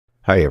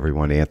Hi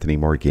everyone, Anthony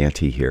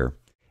Morganti here.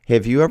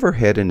 Have you ever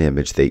had an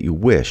image that you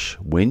wish,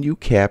 when you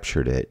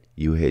captured it,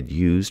 you had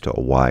used a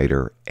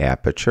wider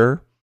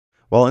aperture?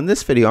 Well, in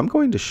this video, I'm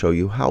going to show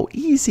you how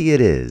easy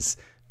it is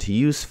to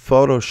use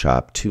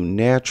Photoshop to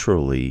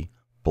naturally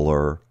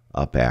blur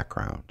a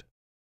background.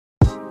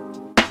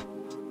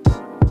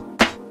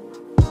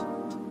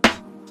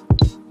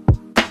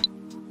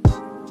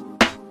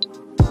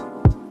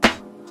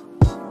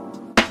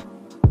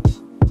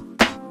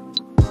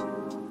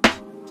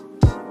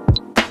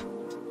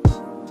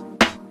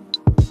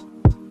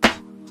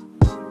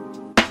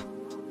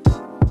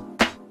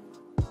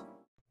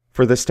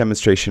 For this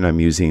demonstration, I'm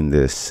using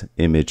this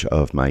image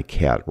of my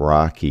cat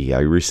Rocky. I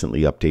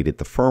recently updated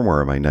the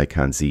firmware of my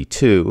Nikon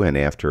Z2, and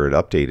after it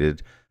updated,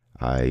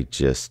 I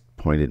just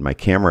pointed my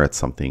camera at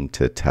something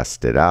to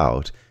test it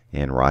out,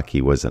 and Rocky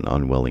was an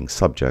unwilling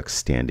subject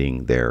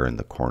standing there in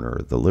the corner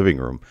of the living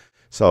room.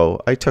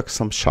 So I took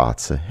some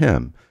shots of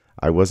him.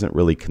 I wasn't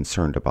really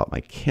concerned about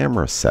my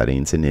camera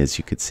settings, and as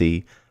you could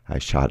see, I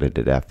shot it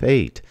at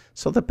f8.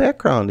 So the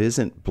background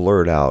isn't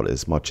blurred out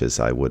as much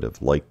as I would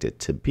have liked it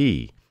to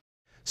be.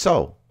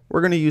 So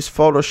we're going to use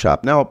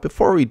Photoshop. Now,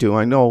 before we do,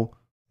 I know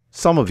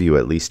some of you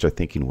at least are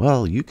thinking,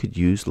 well, you could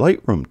use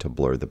Lightroom to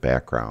blur the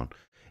background.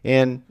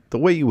 And the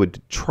way you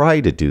would try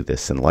to do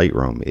this in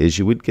Lightroom is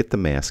you would get the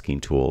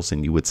masking tools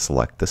and you would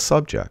select the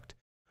subject.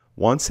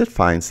 Once it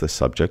finds the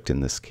subject,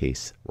 in this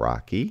case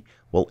Rocky,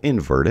 we'll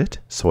invert it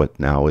so it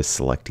now is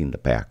selecting the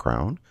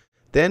background.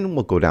 Then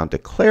we'll go down to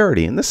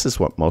clarity, and this is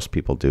what most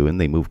people do,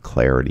 and they move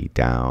clarity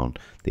down.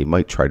 They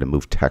might try to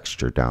move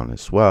texture down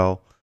as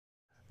well.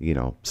 You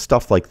know,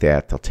 stuff like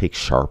that. They'll take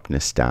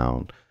sharpness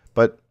down.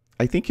 But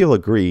I think you'll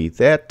agree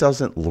that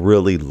doesn't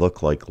really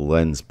look like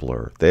lens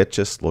blur. That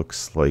just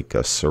looks like a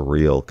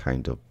surreal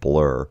kind of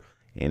blur,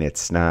 and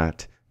it's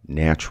not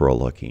natural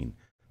looking.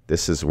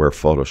 This is where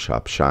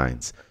Photoshop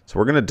shines. So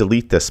we're going to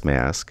delete this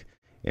mask,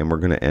 and we're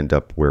going to end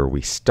up where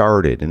we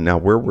started. And now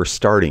where we're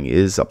starting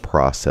is a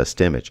processed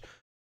image.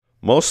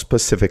 Most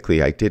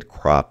specifically, I did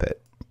crop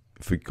it.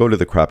 If we go to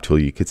the crop tool,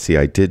 you can see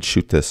I did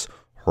shoot this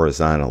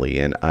horizontally,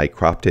 and I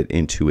cropped it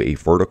into a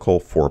vertical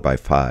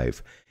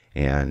 4x5,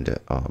 and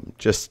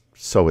just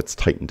so it's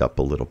tightened up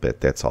a little bit.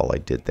 That's all I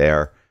did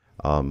there.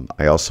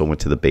 I also went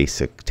to the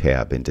basic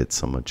tab and did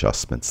some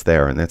adjustments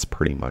there, and that's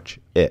pretty much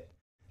it.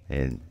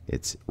 And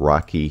it's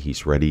Rocky.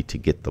 He's ready to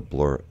get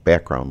the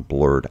background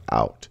blurred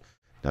out.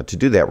 Now to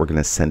do that, we're going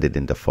to send it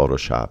into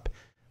Photoshop.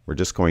 We're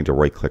just going to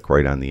right click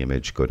right on the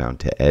image, go down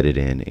to Edit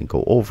In, and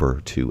go over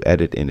to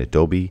Edit in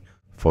Adobe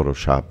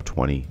Photoshop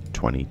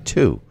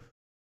 2022.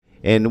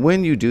 And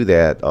when you do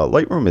that,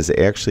 Lightroom is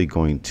actually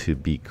going to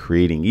be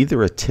creating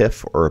either a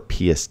TIFF or a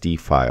PSD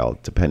file,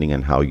 depending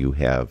on how you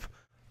have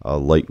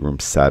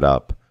Lightroom set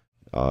up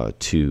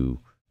to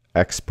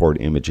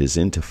export images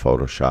into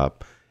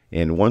Photoshop.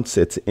 And once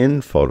it's in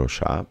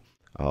Photoshop,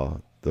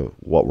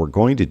 what we're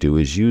going to do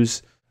is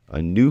use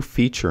a new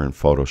feature in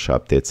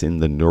Photoshop that's in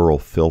the neural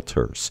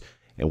filters.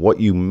 And what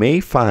you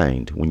may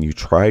find when you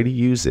try to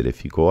use it,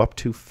 if you go up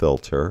to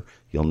Filter,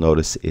 you'll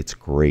notice it's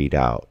grayed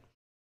out.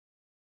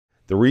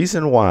 The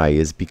reason why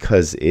is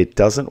because it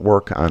doesn't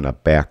work on a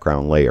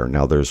background layer.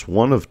 Now there's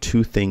one of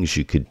two things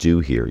you could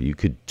do here. You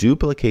could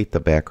duplicate the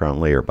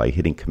background layer by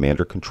hitting Command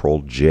or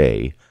Control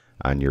J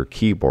on your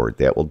keyboard.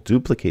 That will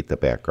duplicate the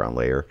background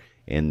layer,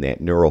 and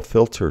that neural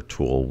filter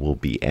tool will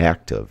be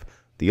active.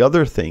 The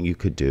other thing you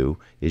could do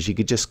is you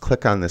could just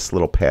click on this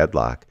little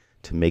padlock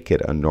to make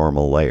it a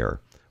normal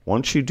layer.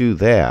 Once you do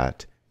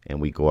that,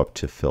 and we go up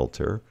to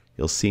Filter,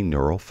 you'll see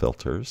Neural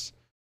Filters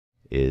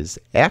is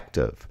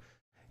active.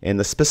 And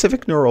the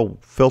specific neural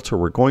filter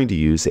we're going to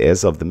use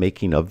as of the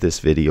making of this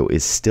video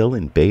is still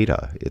in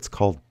beta. It's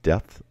called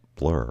Depth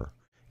Blur,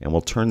 and we'll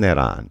turn that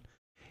on.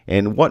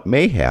 And what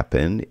may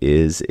happen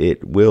is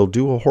it will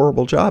do a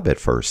horrible job at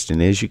first,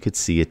 and as you can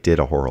see, it did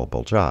a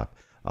horrible job.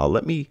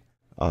 Let me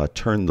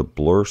turn the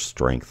blur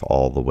strength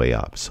all the way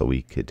up so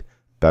we could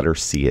better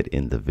see it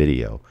in the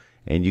video.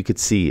 And you could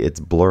see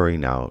it's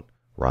blurring out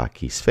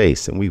Rocky's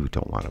face, and we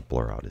don't want to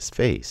blur out his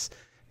face.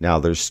 Now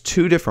there's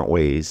two different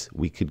ways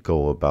we could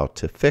go about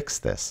to fix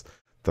this.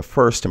 The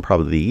first and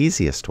probably the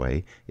easiest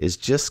way is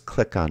just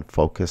click on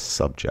Focus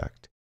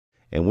Subject.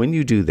 And when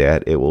you do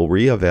that, it will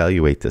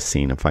reevaluate the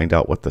scene and find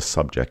out what the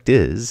subject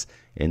is,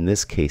 in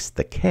this case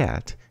the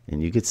cat,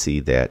 and you can see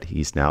that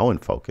he's now in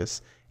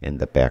focus and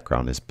the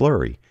background is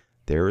blurry.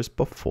 There is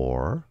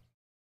before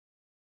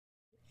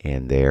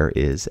and there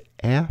is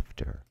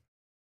after.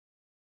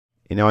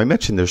 And now I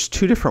mentioned there's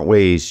two different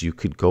ways you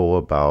could go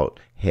about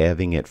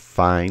having it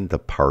find the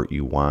part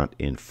you want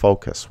in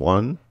focus.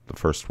 One, the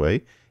first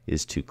way,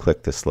 is to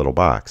click this little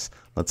box.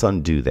 Let's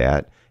undo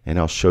that, and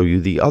I'll show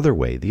you the other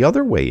way. The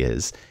other way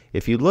is,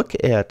 if you look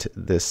at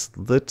this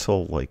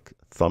little like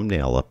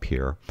thumbnail up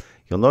here,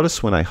 you'll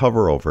notice when I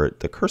hover over it,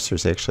 the cursor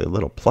is actually a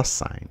little plus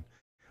sign.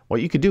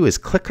 What you could do is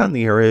click on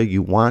the area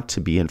you want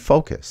to be in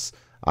focus.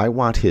 I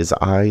want his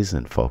eyes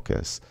in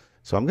focus.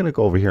 So I'm going to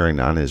go over here,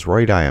 and on his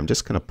right eye, I'm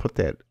just going to put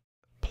that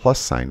plus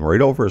sign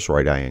right over his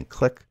right eye and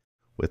click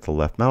with the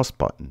left mouse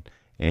button.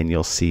 and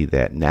you'll see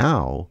that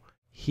now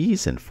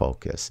he's in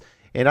focus.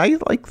 And I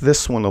like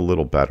this one a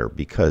little better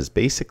because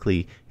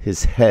basically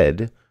his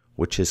head,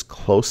 which is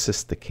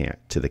closest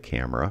to the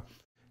camera,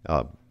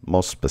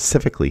 most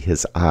specifically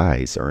his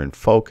eyes are in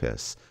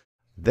focus.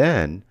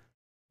 Then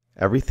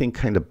everything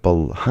kind of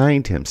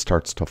behind him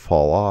starts to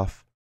fall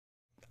off,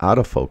 out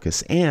of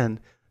focus, and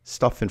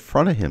stuff in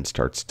front of him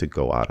starts to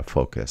go out of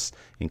focus,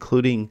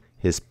 including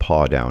his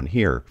paw down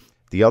here.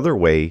 The other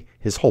way,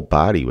 his whole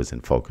body was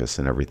in focus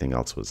and everything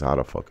else was out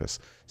of focus.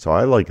 So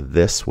I like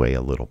this way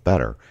a little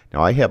better.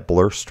 Now I have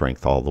blur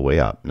strength all the way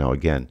up. Now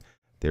again,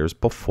 there's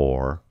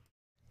before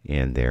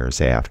and there's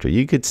after.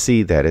 You could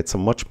see that it's a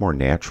much more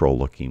natural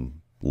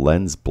looking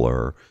lens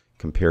blur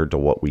compared to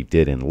what we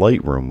did in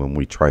Lightroom when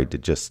we tried to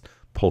just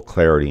pull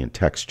clarity and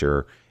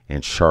texture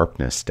and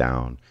sharpness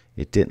down.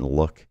 It didn't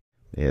look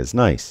as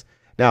nice.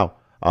 Now,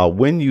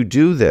 when you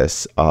do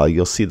this,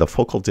 you'll see the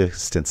focal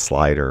distance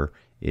slider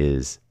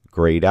is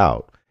grayed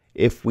out.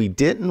 If we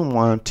didn't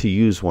want to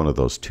use one of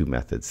those two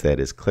methods, that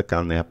is click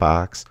on that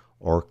box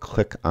or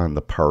click on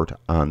the part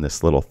on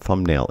this little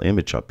thumbnail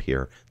image up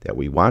here that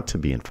we want to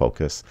be in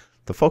focus,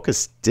 the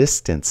focus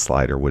distance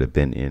slider would have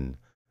been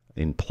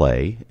in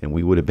play, and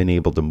we would have been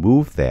able to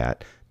move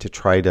that to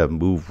try to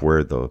move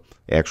where the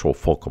actual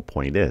focal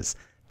point is.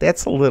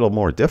 That's a little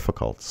more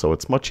difficult, so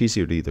it's much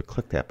easier to either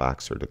click that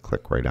box or to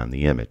click right on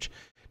the image.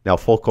 Now,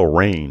 focal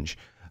range,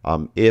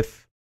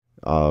 if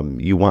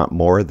you want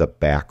more of the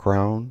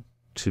background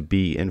to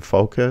be in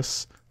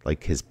focus,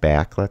 like his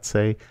back, let's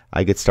say,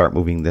 I could start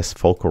moving this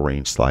focal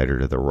range slider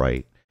to the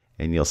right,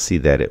 and you'll see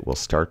that it will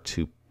start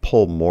to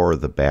pull more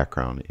of the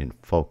background in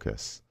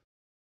focus.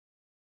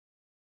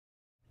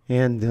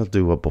 And they'll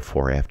do a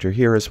before after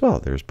here as well.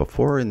 There's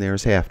before and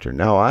there's after.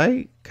 Now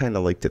I kind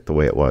of liked it the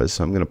way it was,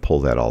 so I'm going to pull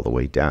that all the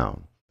way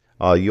down.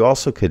 You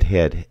also could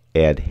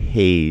add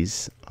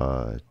haze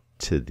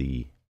to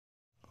the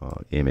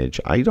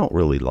image. I don't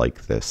really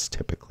like this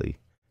typically.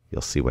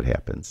 You'll see what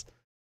happens.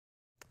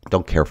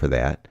 Don't care for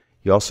that.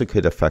 You also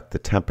could affect the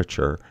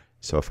temperature.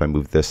 So if I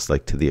move this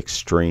like to the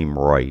extreme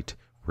right,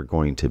 we're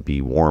going to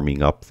be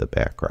warming up the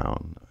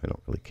background. I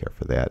don't really care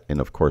for that.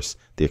 And of course,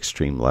 the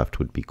extreme left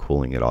would be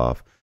cooling it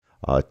off.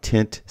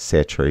 Tint,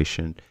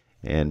 saturation,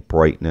 and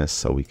brightness,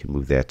 so we can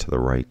move that to the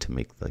right to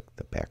make like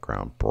the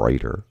background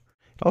brighter.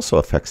 It also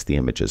affects the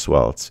image as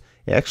well. It's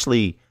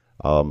actually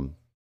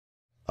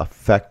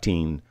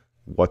affecting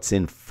what's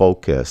in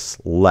focus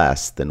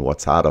less than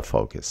what's out of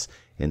focus.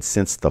 And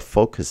since the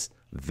focus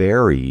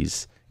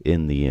varies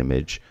in the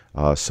image,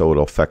 so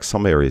it'll affect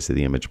some areas of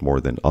the image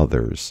more than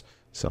others.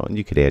 So, and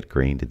you could add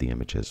grain to the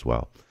image as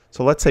well.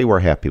 So let's say we're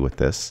happy with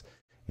this.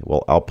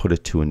 We'll output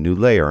it to a new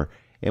layer.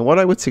 And what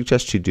I would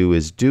suggest you do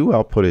is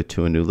output it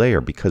to a new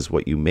layer, because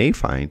what you may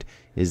find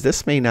is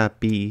this may not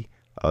be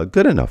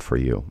good enough for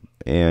you.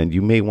 And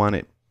you may want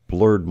it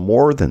blurred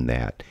more than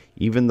that.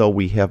 Even though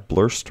we have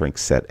blur strength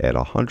set at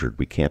 100,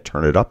 we can't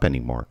turn it up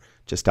anymore.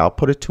 Just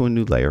output it to a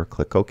new layer,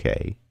 click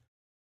OK.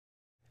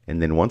 And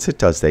then once it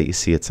does that, you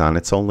see it's on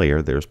its own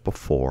layer. There's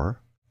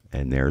before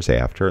and there's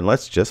after. And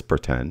let's just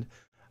pretend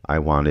I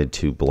wanted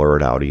to blur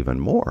it out even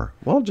more.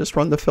 Well, just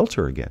run the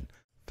filter again.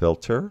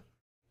 Filter,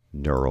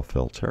 neural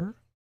filter.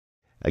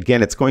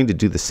 Again, it's going to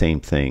do the same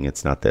thing.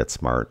 It's not that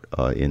smart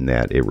in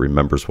that it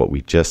remembers what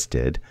we just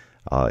did.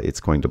 It's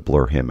going to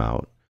blur him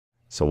out.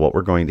 So what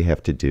we're going to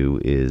have to do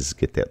is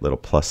get that little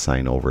plus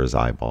sign over his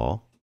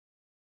eyeball.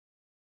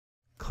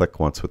 Click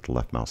once with the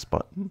left mouse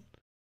button.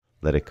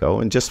 Let it go.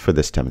 And just for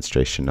this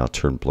demonstration, I'll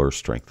turn blur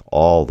strength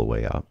all the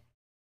way up.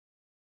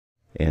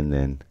 And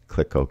then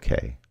click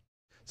OK.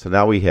 So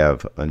now we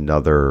have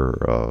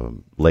another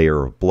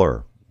layer of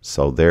blur.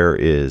 So there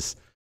is,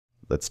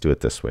 let's do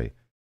it this way.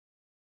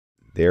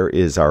 There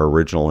is our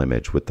original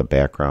image with the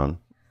background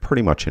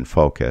pretty much in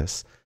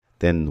focus.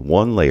 Then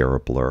one layer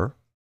of blur,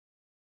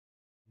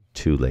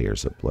 two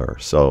layers of blur.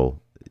 So,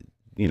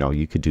 you know,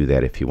 you could do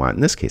that if you want.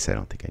 In this case, I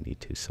don't think I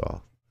need to,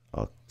 so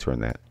I'll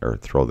turn that or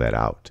throw that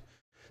out.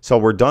 So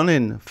we're done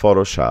in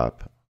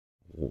Photoshop.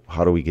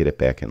 How do we get it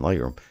back in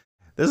Lightroom?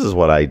 This is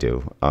what I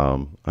do.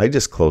 I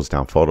just close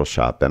down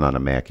Photoshop, and on a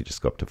Mac, you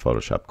just go up to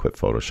Photoshop, quit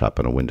Photoshop.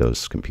 On a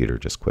Windows computer,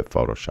 just quit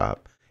Photoshop.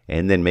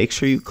 And then make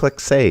sure you click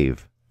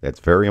Save. That's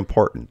very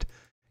important.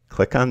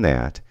 Click on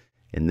that,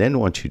 and then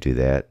once you do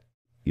that,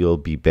 you'll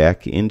be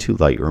back into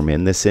Lightroom,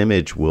 and this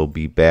image will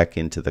be back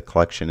into the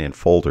collection and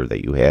folder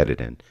that you had it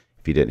in.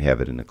 If you didn't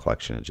have it in the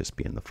collection, it'd just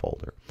be in the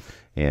folder.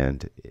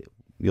 And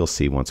you'll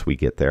see once we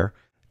get there,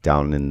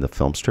 down in the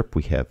film strip,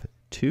 we have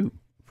two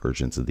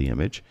versions of the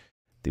image.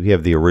 We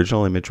have the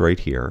original image right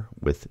here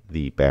with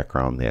the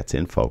background that's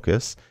in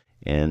focus,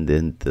 and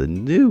then the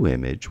new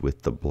image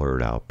with the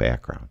blurred out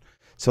background.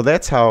 So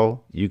that's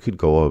how you could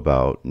go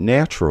about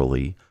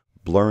naturally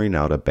blurring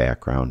out a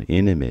background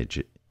in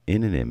an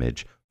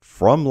image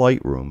from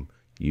Lightroom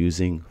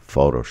using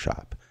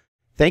Photoshop.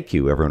 Thank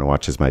you, everyone who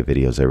watches my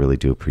videos. I really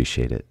do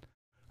appreciate it.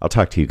 I'll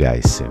talk to you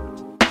guys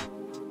soon.